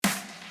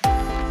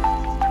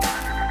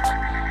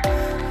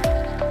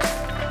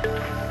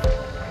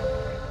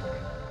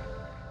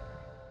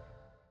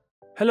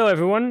Hello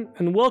everyone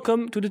and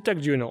welcome to the Tech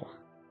Journal.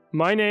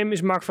 My name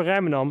is Mark van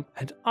Rijmenam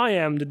and I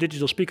am the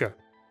digital speaker.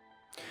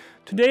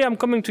 Today I'm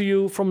coming to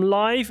you from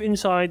live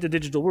inside the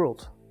digital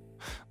world.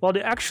 While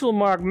the actual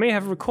Mark may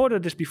have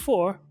recorded this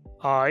before,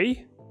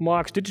 I,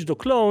 Mark's digital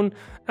clone,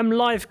 am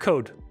live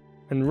code.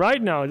 And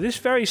right now, this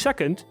very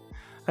second,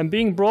 I'm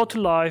being brought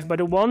to life by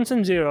the ones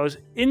and zeros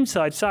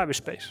inside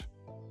cyberspace.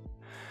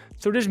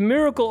 Through this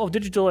miracle of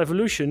digital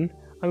evolution,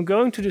 I'm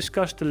going to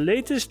discuss the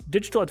latest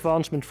digital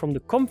advancement from the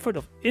comfort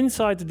of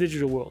inside the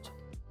digital world.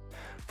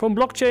 From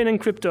blockchain and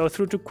crypto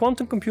through to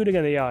quantum computing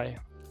and AI,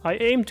 I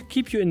aim to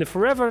keep you in the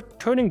forever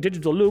turning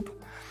digital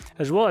loop,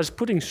 as well as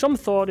putting some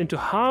thought into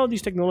how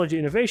these technology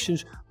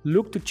innovations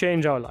look to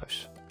change our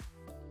lives.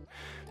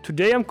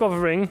 Today I'm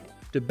covering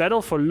the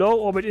battle for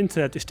low orbit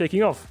internet is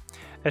taking off,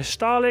 as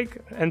Starlink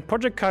and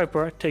Project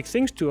Kuiper take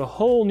things to a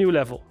whole new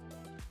level.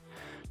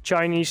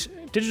 Chinese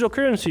digital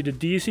currency, the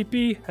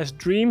DCP, has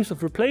dreams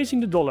of replacing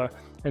the dollar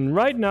and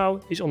right now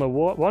is on a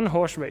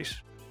one-horse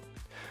race.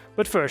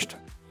 But first,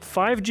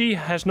 5G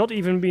has not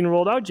even been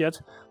rolled out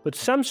yet, but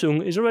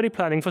Samsung is already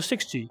planning for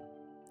 6G.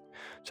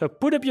 So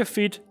put up your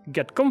feet,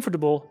 get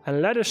comfortable and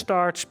let us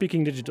start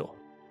speaking digital.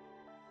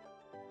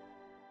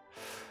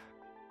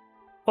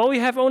 While we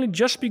have only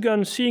just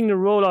begun seeing the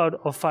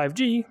rollout of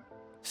 5G,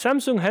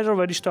 Samsung has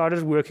already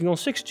started working on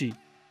 6G.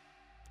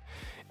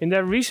 In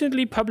their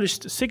recently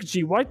published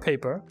 6G white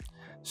paper,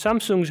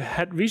 Samsung's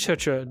head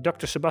researcher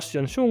Dr.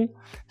 Sebastian Chung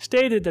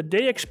stated that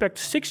they expect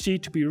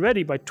 6G to be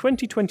ready by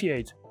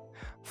 2028,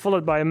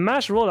 followed by a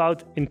mass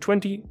rollout in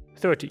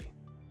 2030.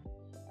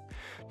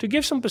 To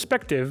give some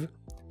perspective,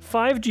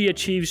 5G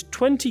achieves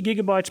 20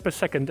 gigabytes per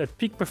second at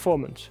peak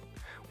performance,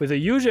 with a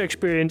user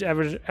experience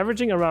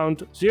averaging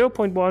around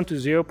 0.1 to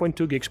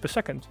 0.2 gigs per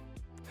second.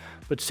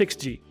 But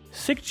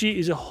 6G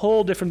is a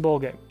whole different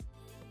ballgame.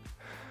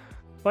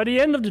 By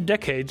the end of the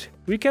decade,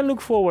 we can look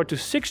forward to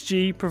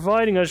 6G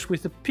providing us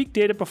with a peak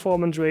data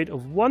performance rate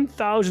of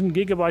 1000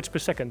 gigabytes per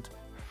second.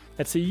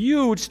 That's a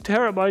huge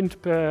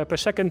terabyte per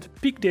second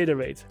peak data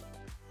rate.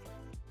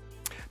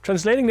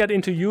 Translating that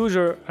into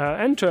user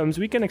end terms,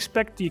 we can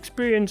expect to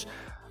experience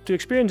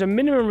a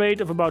minimum rate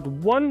of about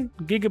 1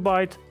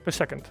 gigabyte per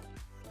second.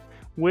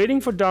 Waiting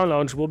for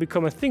downloads will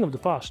become a thing of the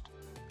past.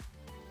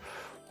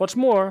 What's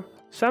more,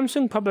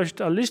 Samsung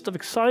published a list of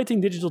exciting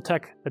digital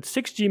tech that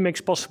 6G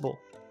makes possible,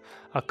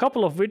 a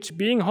couple of which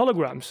being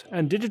holograms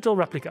and digital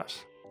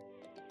replicas.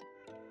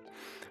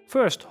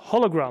 First,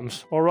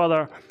 holograms, or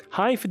rather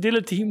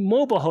high-fidelity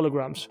mobile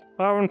holograms,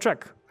 are on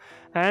track,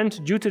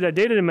 and due to their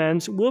data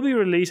demands will be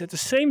released at the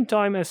same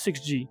time as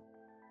 6G.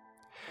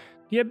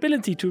 The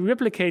ability to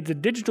replicate the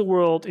digital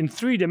world in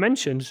 3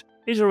 dimensions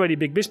is already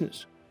big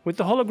business, with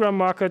the hologram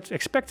market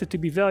expected to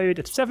be valued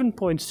at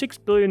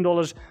 $7.6 billion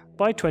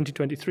by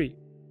 2023.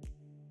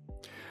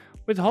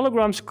 With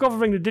holograms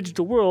covering the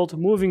digital world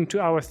moving to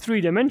our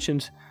 3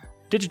 dimensions,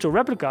 digital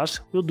replicas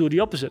will do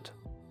the opposite,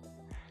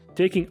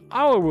 taking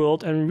our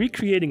world and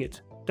recreating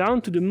it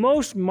down to the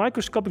most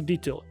microscopic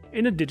detail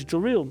in a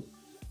digital realm.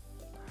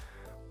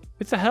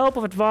 With the help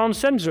of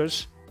advanced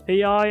sensors,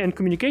 AI and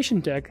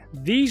communication tech,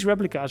 these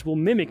replicas will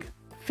mimic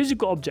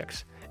physical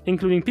objects,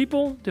 including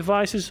people,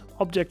 devices,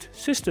 object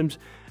systems,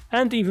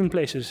 and even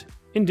places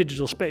in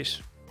digital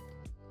space.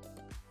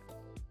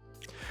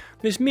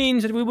 This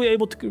means that we will be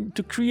able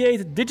to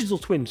create digital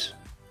twins,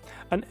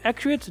 an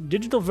accurate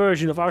digital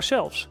version of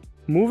ourselves,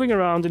 moving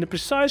around in a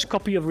precise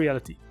copy of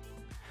reality,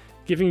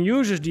 giving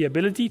users the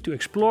ability to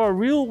explore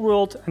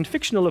real-world and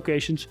fictional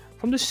locations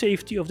from the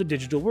safety of the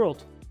digital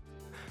world.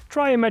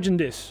 Try imagine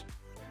this,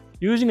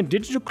 using a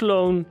digital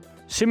clone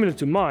similar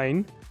to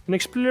mine and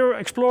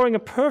exploring a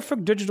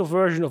perfect digital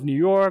version of New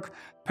York,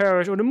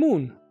 Paris or the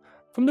moon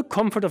from the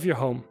comfort of your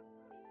home.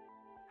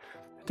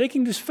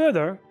 Taking this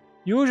further,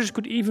 users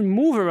could even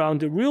move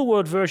around the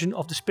real-world version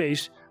of the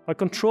space by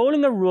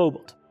controlling a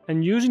robot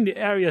and using the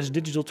area's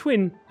digital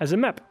twin as a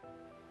map.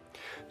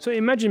 So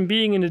imagine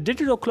being in a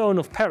digital clone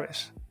of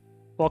Paris,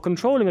 while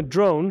controlling a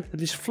drone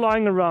that is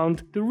flying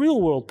around the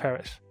real-world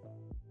Paris.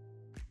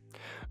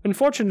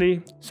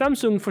 Unfortunately,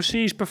 Samsung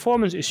foresees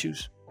performance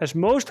issues, as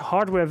most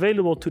hardware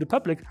available to the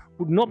public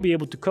would not be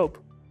able to cope.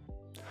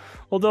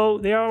 Although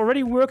they are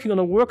already working on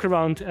a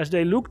workaround as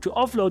they look to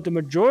offload the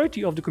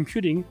majority of the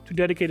computing to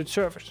dedicated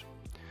servers,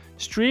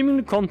 streaming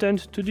the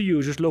content to the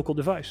user's local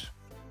device.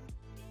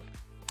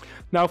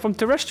 Now, from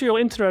terrestrial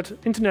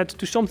internet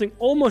to something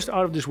almost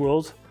out of this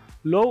world,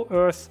 low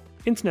Earth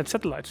internet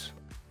satellites.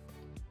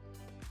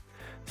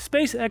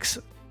 SpaceX,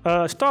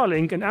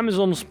 Starlink and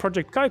Amazon's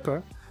Project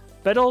Kuiper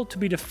battle to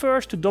be the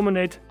first to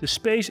dominate the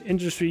space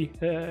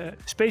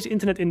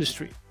internet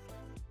industry.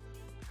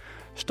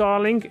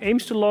 Starlink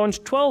aims to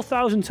launch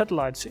 12,000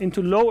 satellites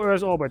into low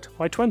Earth orbit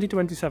by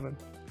 2027.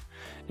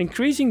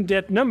 Increasing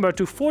that number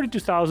to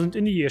 42,000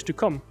 in the years to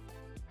come.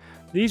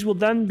 These will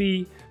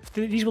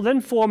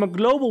then form a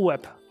global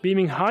web,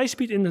 beaming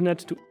high-speed internet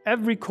to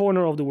every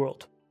corner of the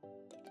world.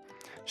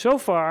 So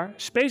far,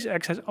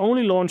 SpaceX has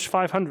only launched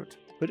 500,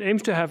 but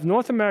aims to have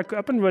North America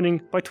up and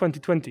running by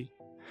 2020,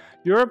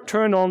 Europe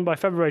turned on by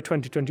February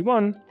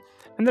 2021,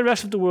 and the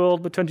rest of the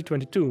world by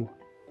 2022,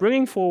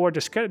 bringing forward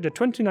the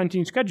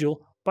 2019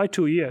 schedule by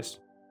 2 years.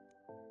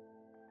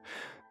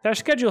 Their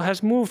schedule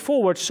has moved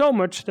forward so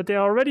much that they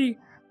are already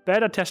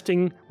beta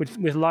testing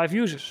with live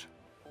users.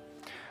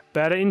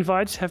 Beta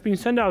invites have been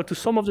sent out to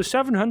some of the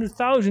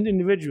 700,000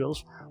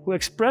 individuals who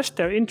expressed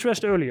their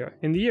interest earlier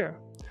in the year,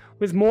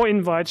 with more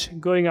invites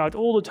going out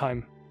all the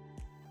time.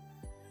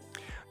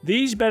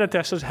 These beta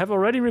testers have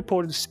already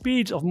reported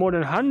speeds of more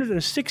than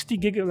 160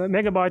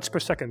 megabytes per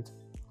second.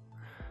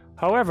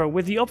 However,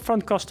 with the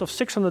upfront cost of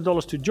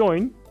 $600 to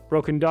join,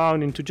 broken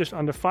down into just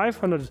under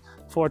 $500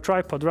 for a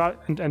tripod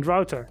and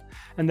router,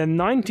 and then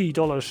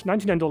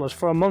 $99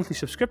 for a monthly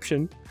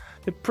subscription,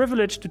 the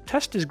privilege to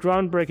test this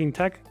groundbreaking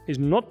tech is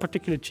not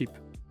particularly cheap.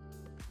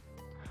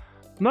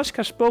 Musk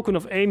has spoken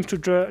of aims to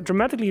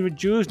dramatically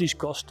reduce these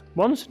costs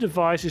once the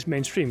device is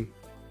mainstream.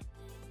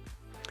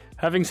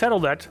 Having said all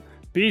that,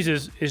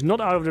 Bezos is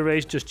not out of the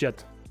race just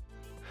yet.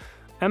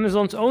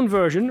 Amazon's own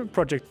version,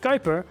 Project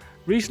Kuiper,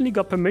 recently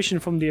got permission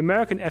from the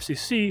American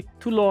FCC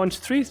to launch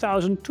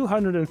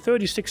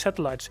 3,236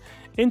 satellites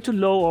into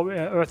low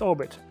Earth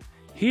orbit,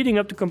 heating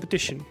up the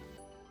competition.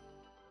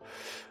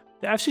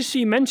 The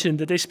FCC mentioned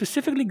that they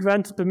specifically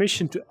granted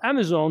permission to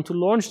Amazon to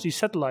launch these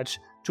satellites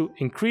to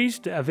increase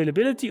the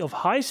availability of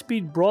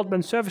high-speed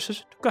broadband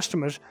services to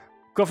customers,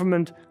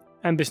 government,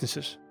 and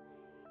businesses.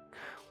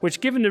 Which,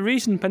 given the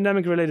recent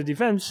pandemic-related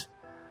events,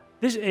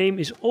 this aim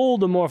is all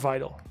the more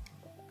vital.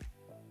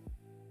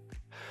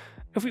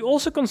 If we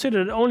also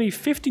consider that only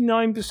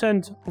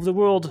 59% of the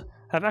world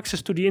have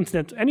access to the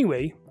internet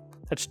anyway,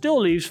 that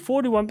still leaves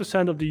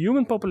 41% of the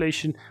human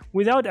population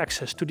without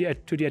access to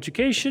the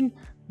education,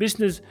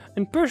 business,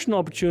 and personal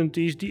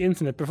opportunities the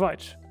internet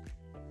provides.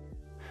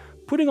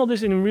 Putting all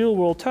this in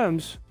real-world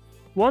terms,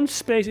 once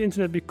space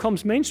internet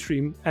becomes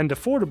mainstream and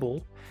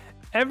affordable,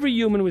 every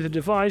human with a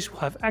device will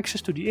have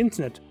access to the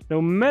internet, no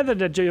matter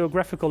their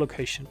geographical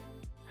location.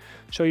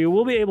 So you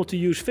will be able to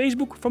use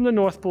Facebook from the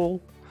North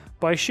Pole,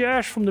 buy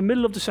shares from the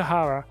middle of the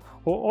Sahara,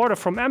 or order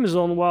from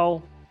Amazon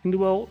while in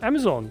the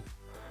Amazon.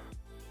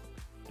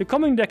 The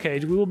coming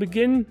decade we will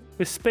begin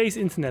with space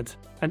internet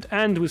and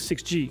end with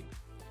 6G.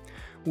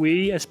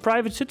 We, as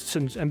private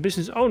citizens and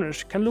business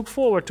owners, can look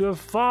forward to a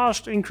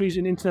vast increase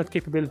in internet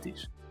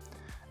capabilities,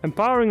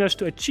 empowering us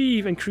to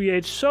achieve and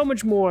create so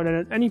much more than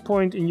at any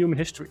point in human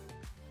history.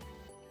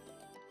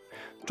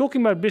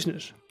 Talking about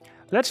business,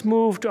 let's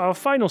move to our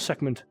final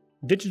segment,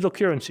 digital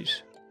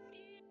currencies.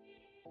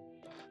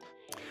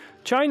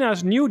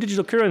 China's new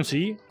digital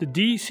currency, the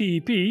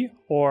DCEP,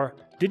 or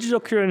Digital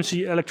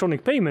Currency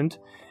Electronic Payment,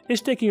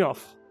 is taking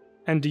off,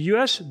 and the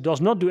US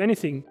does not do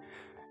anything.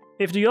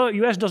 If the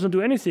US does not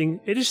do anything,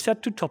 it is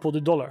set to topple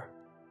the dollar.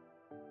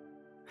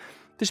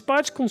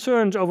 Despite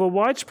concerns over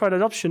widespread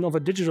adoption of a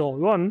digital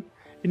yuan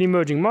in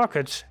emerging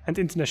markets and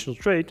international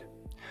trade,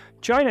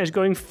 China is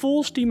going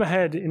full steam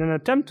ahead in an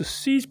attempt to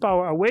seize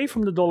power away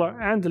from the dollar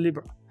and the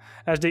libra,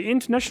 as they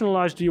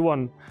internationalize the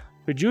yuan,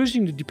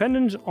 reducing the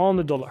dependence on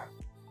the dollar.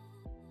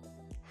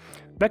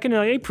 Back in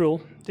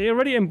April, they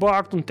already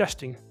embarked on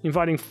testing,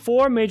 inviting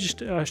 4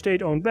 major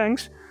state-owned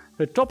banks,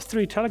 the top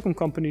 3 telecom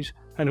companies,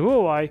 and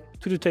Huawei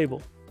to the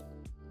table.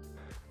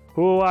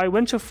 Huawei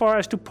went so far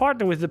as to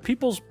partner with the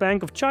People's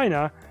Bank of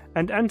China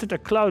and entered a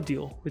cloud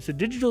deal with the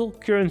Digital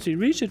Currency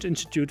Research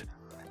Institute,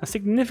 a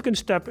significant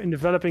step in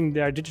developing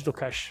their digital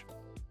cash.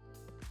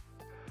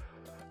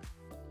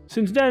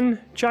 Since then,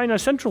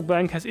 China's central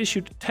bank has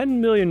issued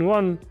 10 million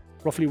yuan,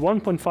 roughly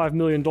 $1.5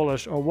 million or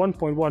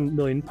 1.1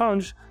 million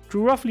pounds, to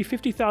roughly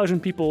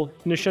 50,000 people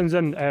in the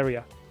Shenzhen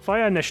area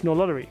via a national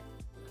lottery.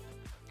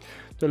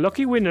 The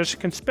lucky winners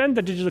can spend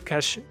their digital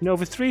cash in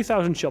over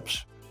 3,000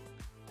 shops.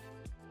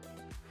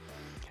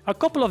 A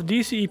couple of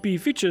DCEP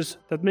features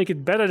that make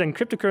it better than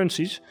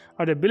cryptocurrencies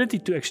are the ability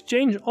to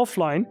exchange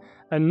offline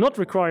and not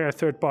require a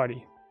third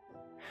party.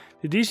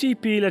 The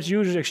DCEP lets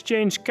users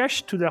exchange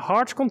cash to their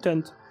hard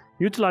content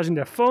utilizing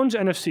their phone's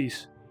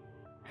NFCs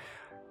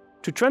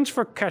to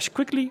transfer cash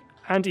quickly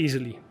and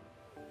easily.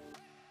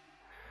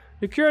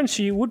 The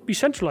currency would be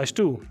centralized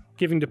too,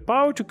 giving the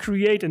power to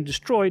create and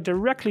destroy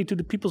directly to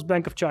the People's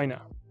Bank of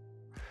China,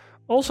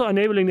 also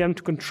enabling them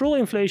to control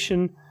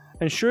inflation,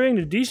 ensuring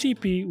the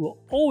DCP will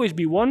always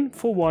be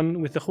 1-for-1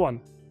 with the yuan.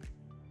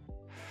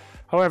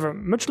 However,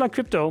 much like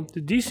crypto,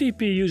 the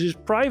DCP uses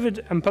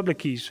private and public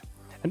keys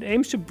and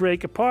aims to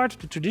break apart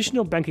the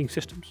traditional banking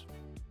systems.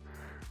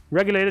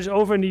 Regulators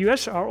over in the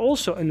US are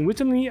also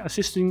unwittingly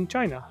assisting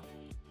China.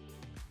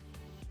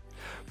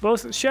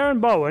 Both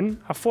Sharon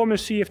Bowen, a former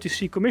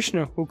CFTC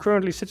commissioner who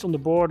currently sits on the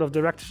board of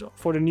directors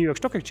for the New York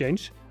Stock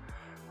Exchange,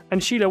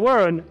 and Sheila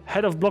Warren,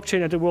 head of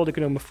blockchain at the World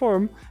Economic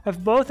Forum,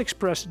 have both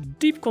expressed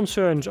deep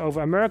concerns over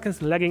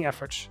Americans' lagging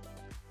efforts.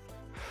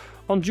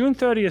 On June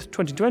 30th,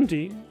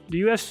 2020, the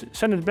US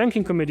Senate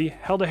Banking Committee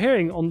held a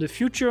hearing on the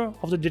future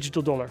of the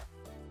digital dollar.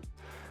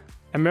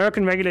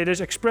 American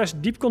regulators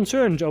expressed deep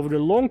concerns over the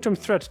long-term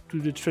threat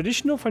to the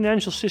traditional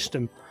financial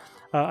system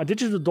a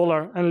digital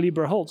dollar and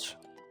Libra holds,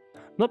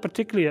 not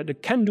particularly the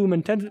can-do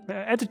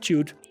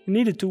attitude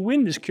needed to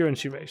win this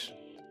currency race.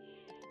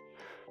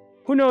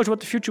 Who knows what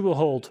the future will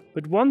hold,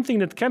 but one thing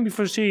that can be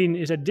foreseen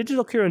is that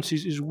digital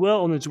currencies is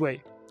well on its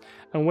way.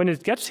 And when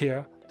it gets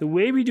here, the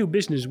way we do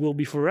business will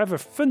be forever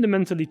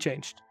fundamentally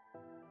changed.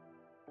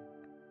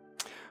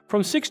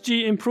 From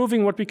 6G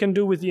improving what we can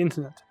do with the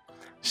internet,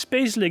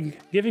 SpaceLink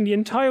giving the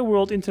entire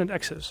world internet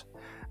access,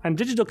 and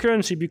digital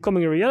currency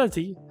becoming a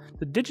reality,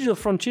 the digital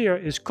frontier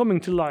is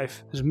coming to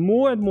life as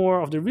more and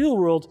more of the real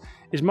world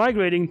is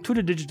migrating to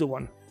the digital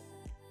one.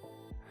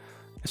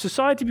 As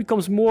society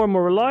becomes more and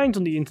more reliant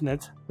on the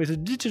internet, with the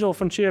digital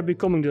frontier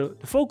becoming the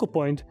focal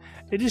point,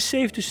 it is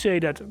safe to say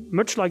that,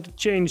 much like the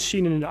change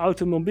seen in the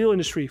automobile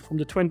industry from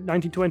the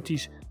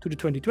 1920s to the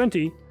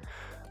 2020,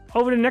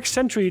 over the next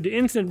century the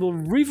internet will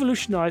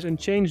revolutionize and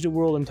change the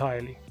world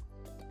entirely.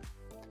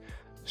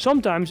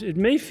 Sometimes it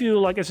may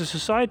feel like as a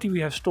society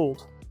we have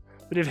stalled,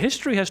 but if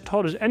history has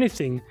taught us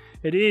anything,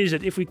 it is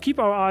that if we keep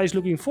our eyes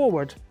looking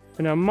forward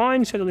and our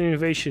mind set on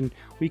innovation,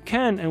 we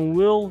can and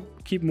will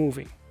keep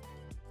moving.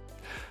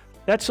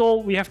 That's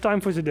all we have time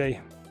for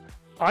today.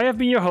 I have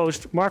been your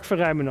host, Mark van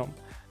Rijmenam,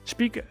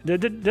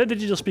 the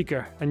digital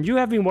speaker, and you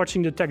have been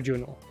watching the Tech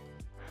Journal.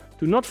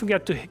 Do not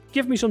forget to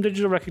give me some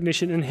digital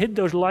recognition and hit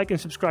those like and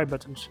subscribe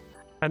buttons.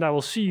 And I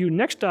will see you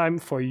next time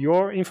for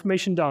your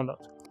information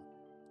download.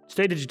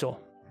 Stay digital.